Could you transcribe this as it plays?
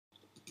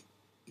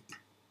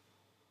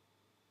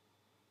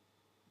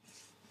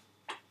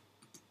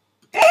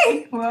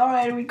Okay, we're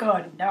already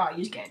recording. No,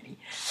 you scared me.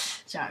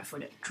 Sorry for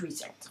the 3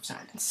 seconds of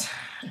silence.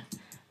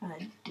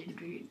 I didn't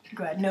really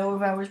quite know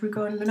if I was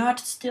recording or not.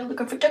 Still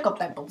looking for jungle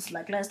temples,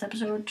 like last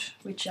episode,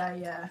 which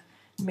I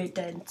made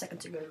 10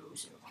 seconds ago.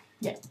 So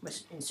yeah,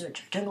 was in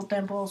search of jungle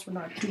temples. We're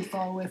not too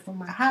far away from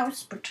my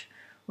house, but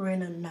we're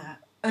in an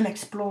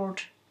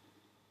unexplored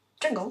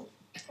jungle,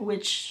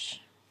 which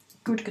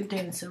could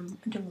contain some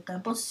jungle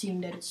temples,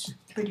 seeing that it's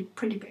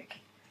pretty big.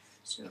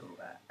 So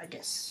I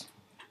guess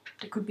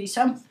there could be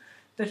some,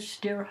 but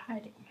they're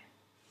hiding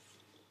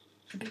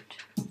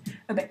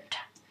a bit.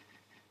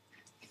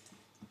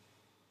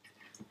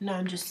 Now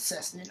I'm just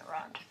assassinating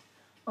around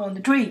on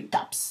the tree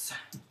tops.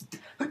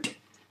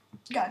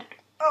 Got it.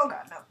 Oh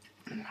god, no.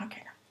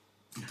 Okay.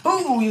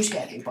 Oh, you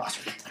scared me,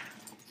 bastard.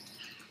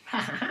 Ha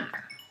ha ha.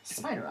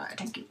 Spider eye,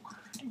 thank you.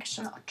 Thanks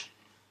a lot.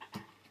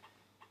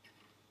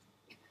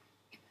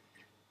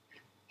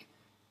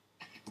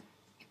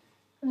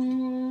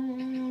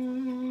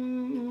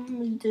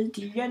 Is this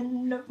the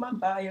end of my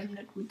biome?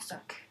 That would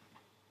suck.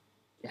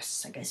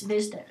 Yes, I guess it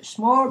is. There's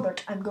more,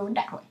 but I'm going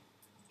that way.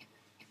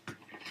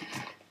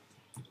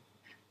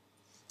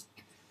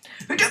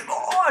 Come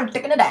on,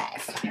 taking a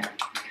dive.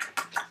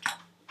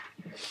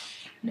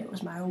 That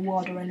was my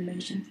water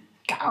animation.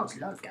 Cows,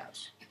 love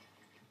cows.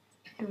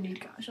 Don't need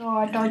cows. Oh,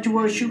 I thought you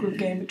were a sugar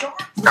cane,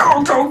 but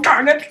no, don't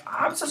darn it.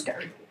 I'm so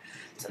scary.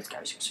 So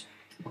scary.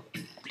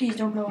 Please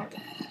don't blow up.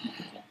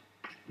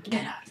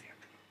 Get out of here.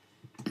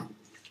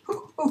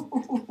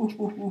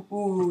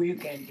 You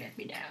can't get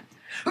me down.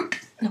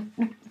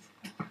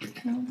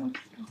 No.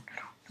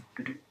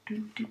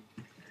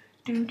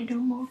 Do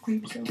more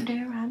creeps over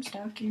there. I'm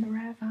stuck in a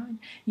ravine.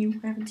 You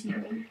haven't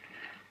seen me.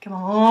 Come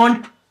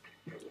on.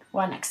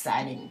 One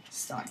exciting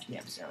start to the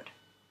episode.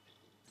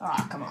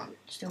 Ah, come on.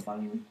 Still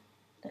following me?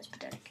 That's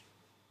pathetic.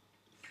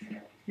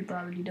 You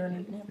probably don't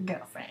even have a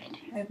girlfriend.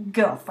 A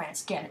girlfriend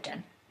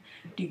skeleton.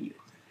 Do you?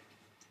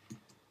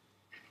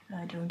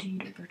 I don't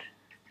either, but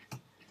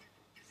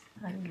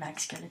I don't like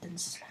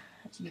skeletons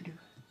as you do.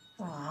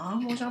 Ah,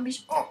 more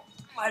zombies. Oh,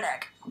 my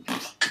leg.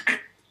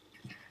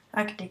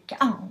 I can take you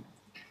on.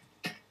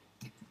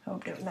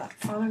 Hope they're not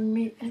following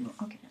me anymore.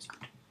 Okay, that's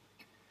good.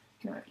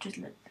 No, just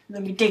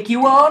let me take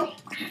you on.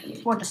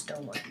 What a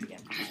stone want to be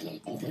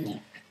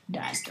empty.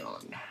 Die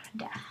stone.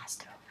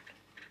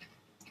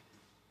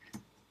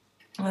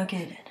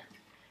 Okay then.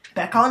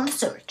 Back on the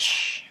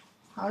search.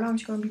 How long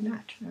is it going to be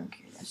night?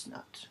 Okay, that's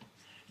not.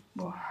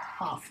 We're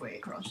halfway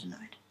across the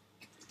night.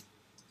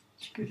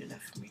 It's good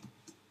enough for me.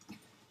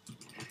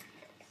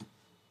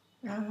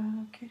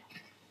 Okay.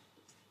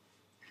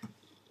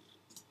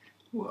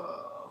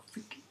 Whoa,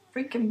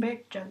 freaking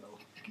big jungle.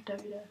 I can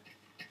tell you that.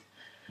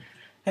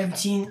 I haven't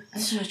seen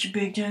such a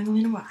big jungle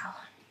in a while.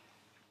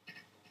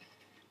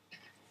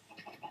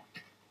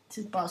 It's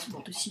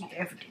impossible to see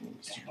everything in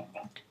this jungle,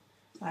 but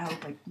I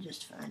hope I can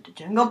just find the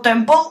jungle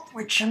temple,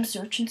 which I'm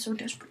searching so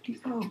desperately.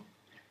 Oh,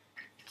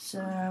 it's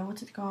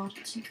what's it called?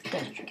 It's a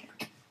desert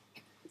camp.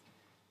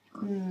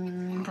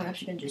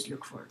 Perhaps you can just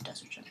look for a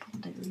desert temple.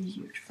 They're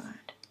easier to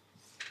find.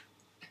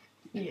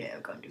 Yeah,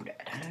 I'm gonna do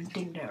that. I don't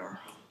think there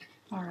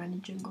are any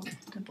jungle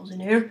temples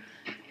in here.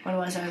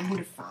 Otherwise, I would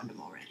have found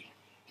them already.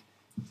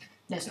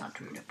 That's not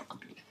true. There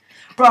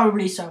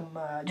probably some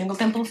jungle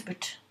temples,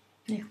 but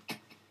yeah,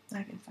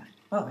 I can find.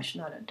 Oh, it's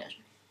not a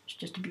desert. It's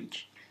just a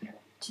beach.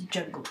 It's a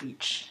jungle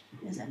beach,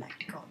 as I like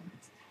to call them.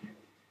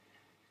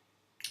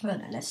 Well,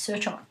 then let's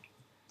search on.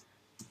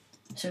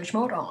 Search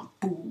mode on.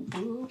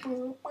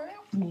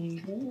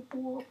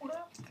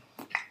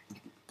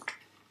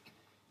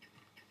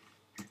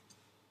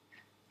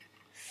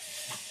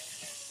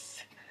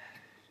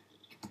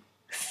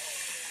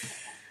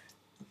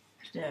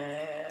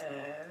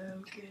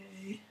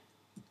 Okay.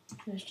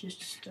 There's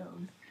just a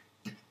stone.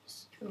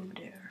 It's over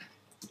there.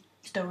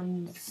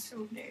 Stones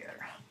over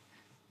there.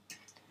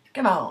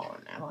 Come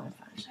on, I want to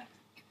find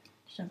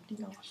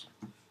something else.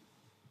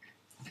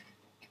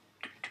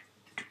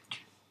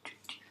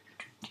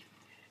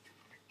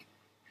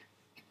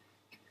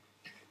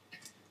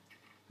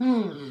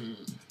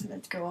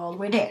 Let's go all the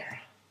way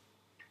there.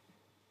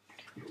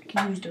 I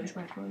can use those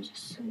red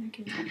roses.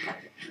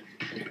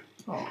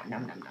 Oh,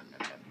 num.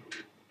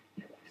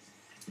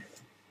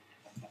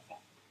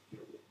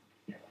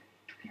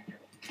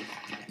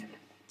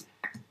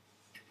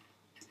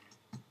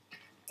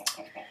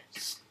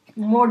 It's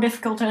more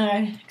difficult than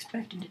I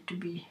expected it to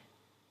be.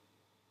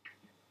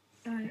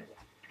 I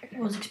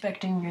was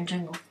expecting a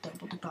jungle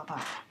temple to pop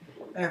up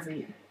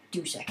every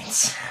 2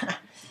 seconds.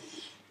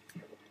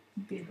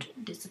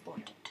 Bit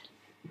disappointed.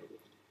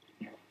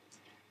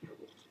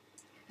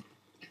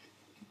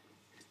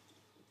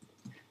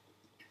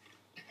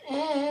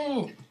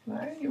 Hey,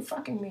 why are you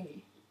fucking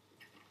me?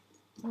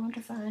 I want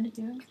to find a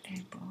jungle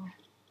temple.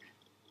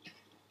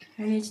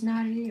 And it's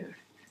not here.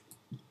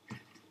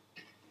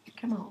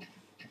 Come on.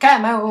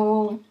 Come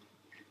on!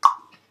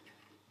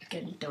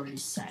 Getting totally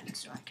silent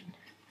so I can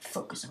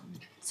focus on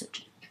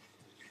searching.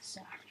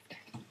 Sorry.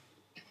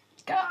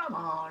 Come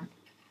on!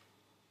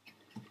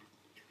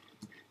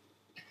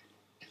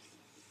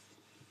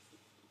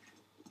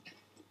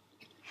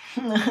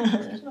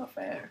 That's not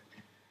fair.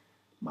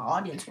 My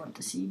audience want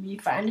to see me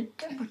find a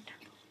temple.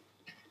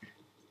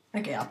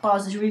 Okay, I'll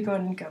pause this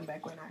record and come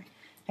back when I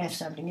have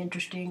something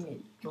interesting.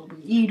 It will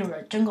be either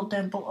a jungle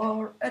temple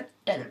or a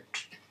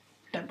desert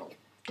temple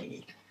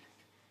thingy.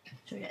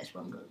 So yeah, that's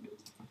what I'm going to do.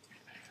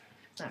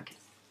 Okay.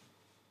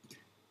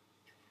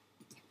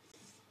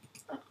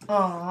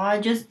 Oh, I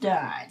just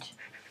died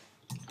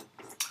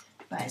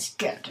by a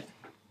skeleton.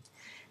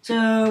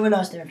 So we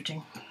lost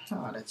everything.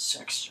 Oh, that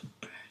sucks so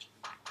bad.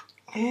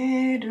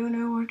 I don't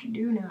know what to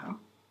do now.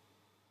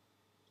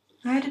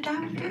 I had a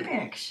diamond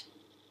pickaxe.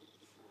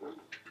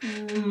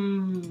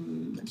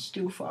 It's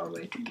too far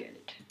away to get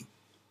it.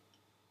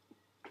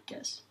 I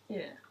guess,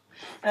 yeah.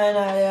 And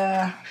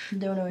I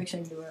don't know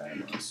exactly where I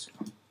was.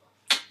 So.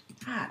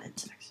 That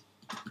sucks.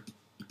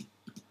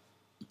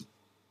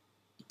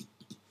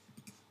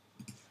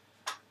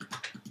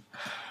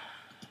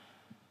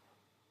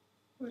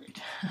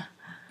 Wait.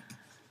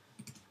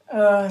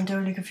 I'm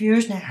totally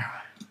confused now.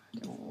 I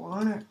don't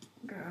wanna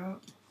go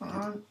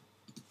on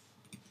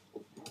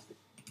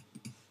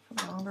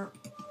for longer.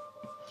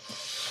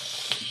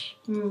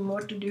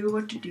 What to do,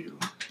 what to do.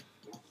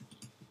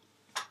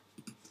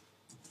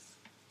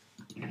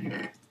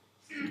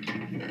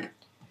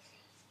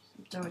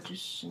 So it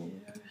just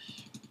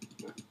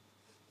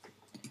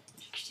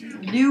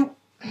do.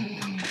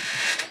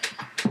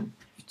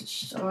 To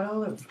start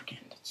all over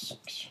again. That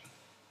sucks.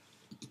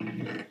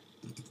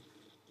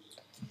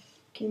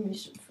 Give me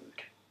some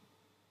food.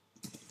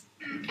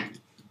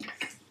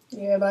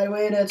 Yeah, by the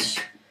way, that's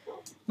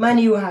my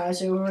new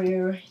house over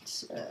here.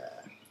 It's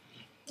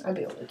I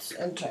built it,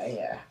 and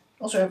I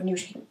also have a new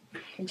skin.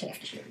 It's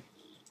after skin.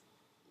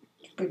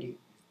 It's pretty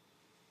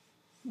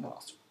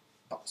awesome.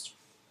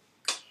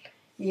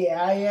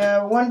 Yeah,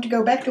 I want to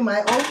go back to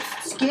my old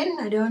skin.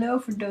 I don't know,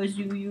 for those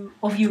of you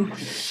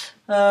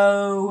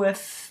who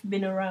have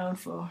been around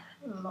for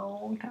a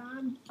long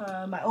time.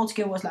 My old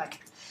skin was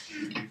like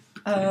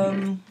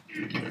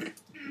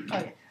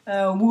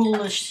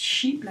wool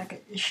sheep,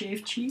 like a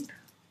shaved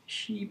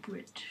sheep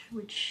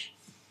which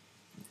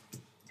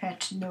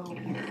had no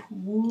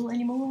wool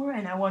anymore,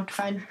 and I want to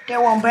find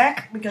that one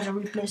back because I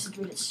replaced it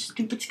with a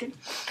stupid skin.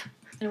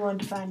 I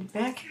want to find it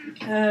back,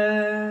 but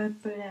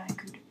I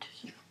couldn't.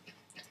 So.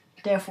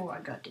 Therefore, I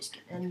got this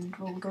skin, and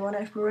we'll go on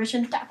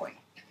exploration that way.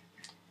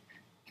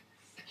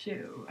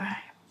 So I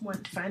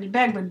want to find it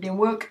back, but it didn't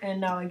work,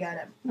 and now I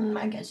got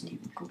I guess an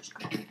even cooler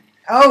skin.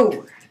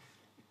 Oh,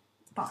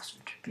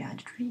 bastard behind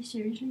the tree,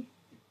 seriously.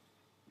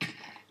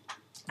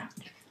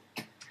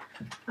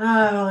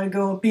 I want to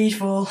go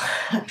peaceful.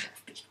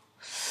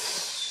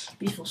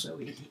 Peaceful so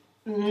easy.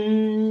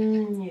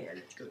 Yeah,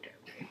 let's go that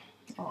way.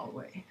 All the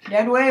way.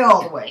 That way,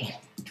 all the way.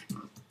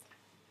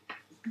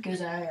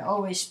 Because I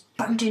always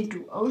bumped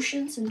into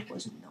oceans and it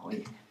was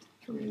annoying.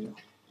 For real.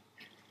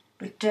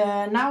 But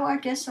now I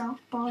guess I'll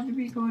pause the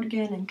record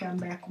again and come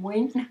back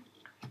when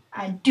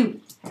I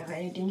do have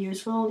anything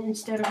useful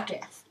instead of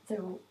death.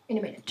 So, in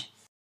a minute.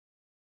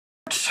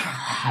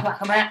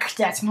 Welcome back.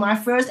 That's my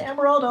first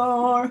emerald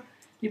ore.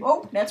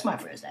 Oh, that's my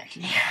first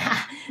actually.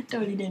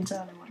 Totally didn't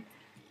saw that one.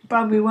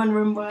 Probably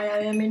wondering why I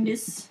am in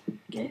this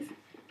cave.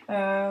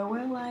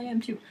 Well, I am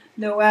too.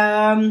 No,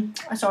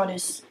 I saw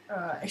this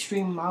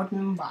extreme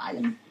mountain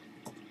biome.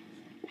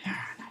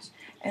 Nice.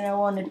 And I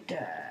wanted,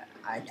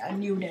 I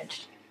knew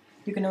that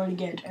you can only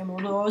get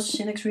emerald ores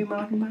in extreme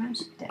mountain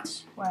biomes.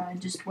 That's why I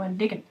just went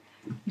digging.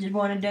 Just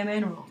wanted them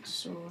emeralds.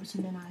 So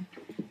then I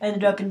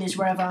ended up in this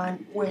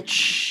ravine,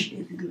 which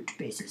is a good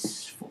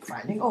basis for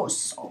finding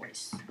ores,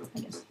 always, I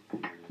guess.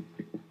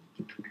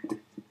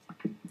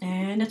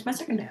 And that's my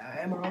second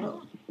emerald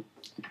ore.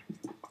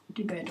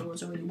 Too bad there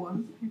was only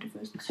one in the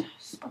first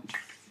spot.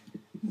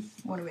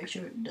 Want to make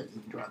sure it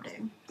doesn't drop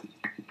down.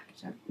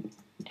 So,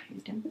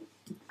 take them.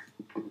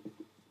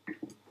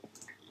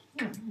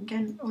 Yeah,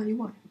 again, only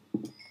one.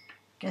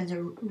 Again,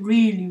 they're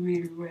really,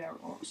 really rare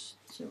ores.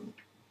 So,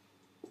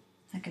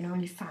 I can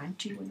only find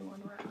 2 in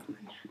one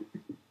ravine.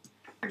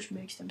 Which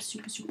makes them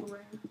super, super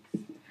rare.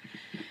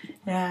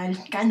 I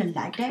kind of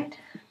like that.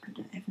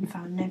 But I haven't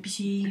found an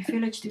NPC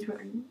village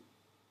tutorial.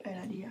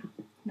 Bad idea.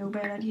 No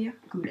bad idea.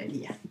 Good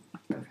idea.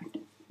 Perfect.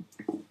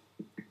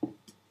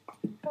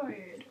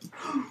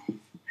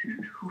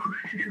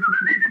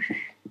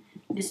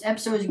 This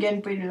episode is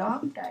getting pretty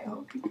long. I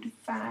hope you could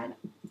find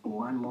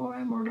one more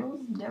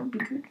emerald. That would be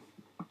good.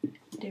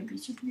 That would be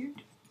super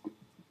good.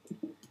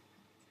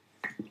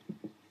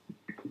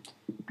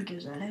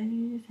 Because I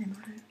love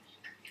emeralds.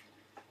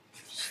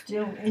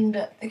 Still in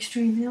the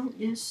extreme hill.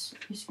 Yes,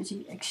 as you can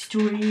see,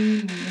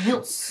 extreme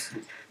hills.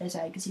 As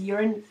I can see,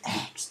 you're in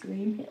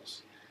extreme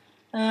hills.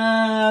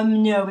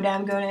 No, but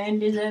I'm gonna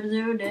end this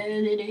episode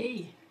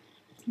today.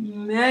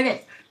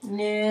 Okay.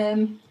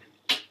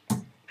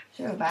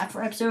 So bye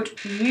for episode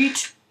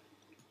 8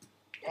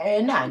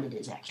 and 9 it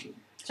is actually.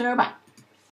 So bye.